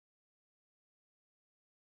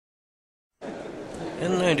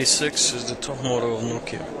N96 is the top model of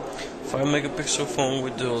Nokia. 5 megapixel phone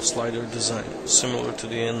with dual slider design, similar to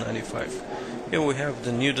the N95. Here we have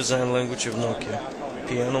the new design language of Nokia,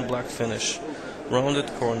 piano black finish, rounded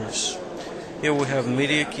corners. Here we have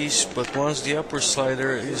media keys, but once the upper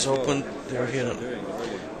slider is opened, they are hidden.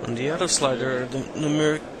 On the other slider are the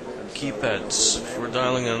numeric keypads for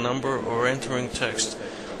dialing a number or entering text,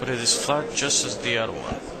 but it is flat just as the other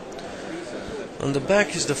one. On the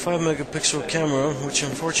back is the 5 megapixel camera, which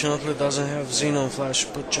unfortunately doesn't have xenon flash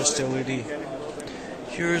but just LED.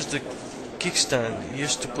 Here is the kickstand,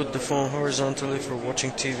 used to put the phone horizontally for watching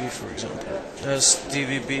TV, for example, as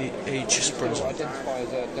DVB-H is present. Identify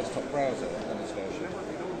as a desktop browser on this version.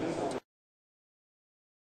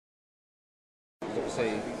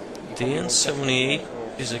 The N78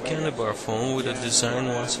 is a candy bar phone with a design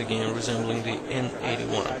once again resembling the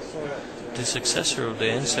N81. The successor of the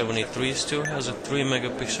N73 still has a 3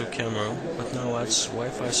 megapixel camera, but now adds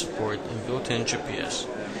Wi-Fi support and built-in GPS.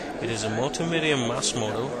 It is a multimedia mass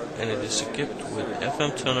model, and it is equipped with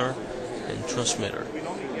FM tuner and transmitter.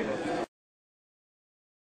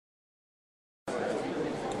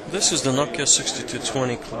 This is the Nokia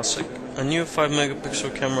 6220 Classic, a new 5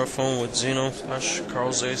 megapixel camera phone with xenon flash,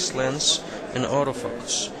 Carl Zeiss lens, and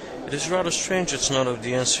autofocus. It is rather strange it's not of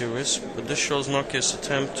the N series, but this shows Nokia's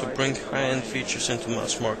attempt to bring high-end features into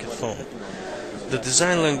mass-market phone. The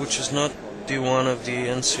design language is not the one of the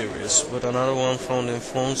N series, but another one found in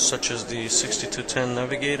phones such as the 6210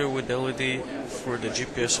 Navigator with LED for the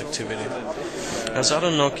GPS activity. As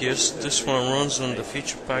other Nokias, this one runs on the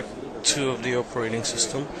feature pack 2 of the operating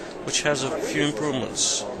system, which has a few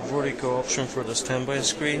improvements: vertical option for the standby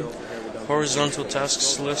screen, horizontal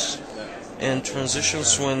tasks list, and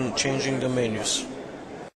transitions when changing the menus.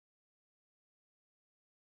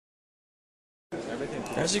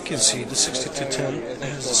 As you can see, the 6210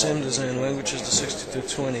 has the same design language as the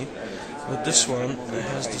 6220, but this one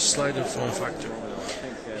has the slider form factor.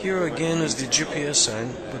 Here again is the GPS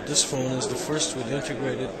sign, but this phone is the first with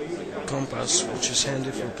integrated compass, which is handy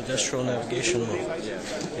for pedestrian navigation mode.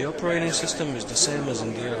 The operating system is the same as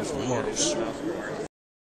in the other models.